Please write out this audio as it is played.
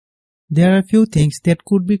There are few things that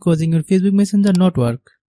could be causing your Facebook Messenger not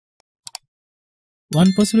work.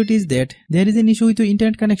 One possibility is that there is an issue with your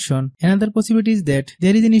internet connection. Another possibility is that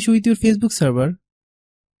there is an issue with your Facebook server.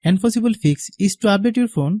 And possible fix is to update your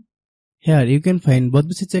phone. Here you can find both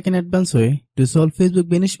basic check and advanced way to solve Facebook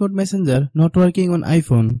Vanish mode Messenger not working on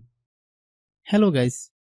iPhone. Hello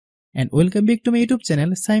guys, and welcome back to my YouTube channel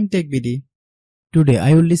Shaem Tech BD. Today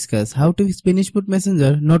I will discuss how to fix Vanish mode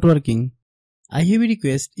Messenger not working. I have a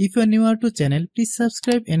request, if you are new to channel, please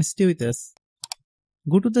subscribe and stay with us.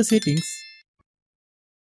 Go to the settings,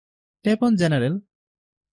 tap on general,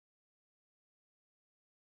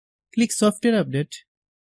 click software update.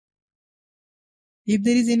 If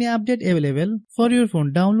there is any update available for your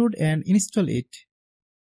phone, download and install it.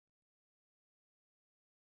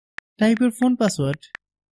 Type your phone password.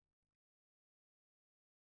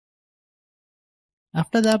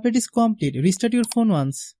 After the update is complete, restart your phone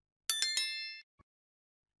once.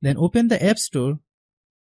 Then open the App Store.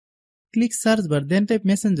 Click search bar, then type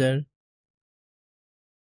Messenger.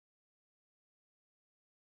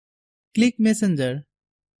 Click Messenger.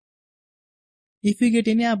 If you get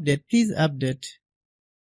any update, please update.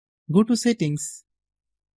 Go to settings.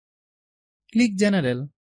 Click general.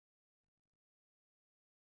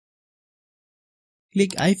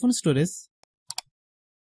 Click iPhone storage.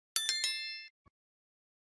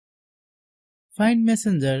 Find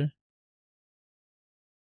Messenger.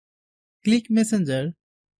 Click Messenger.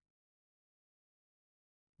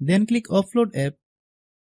 Then click Offload app.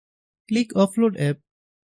 Click Offload app.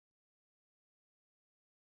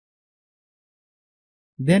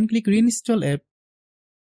 Then click Reinstall app.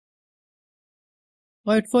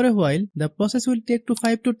 Wait for a while, the process will take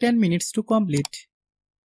 5 to 10 minutes to complete.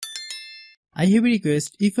 I have a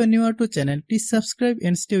request, if you are new to channel, please subscribe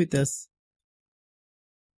and stay with us.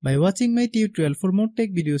 By watching my tutorial for more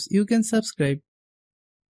tech videos, you can subscribe.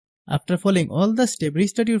 After following all the steps,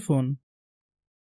 restart your phone.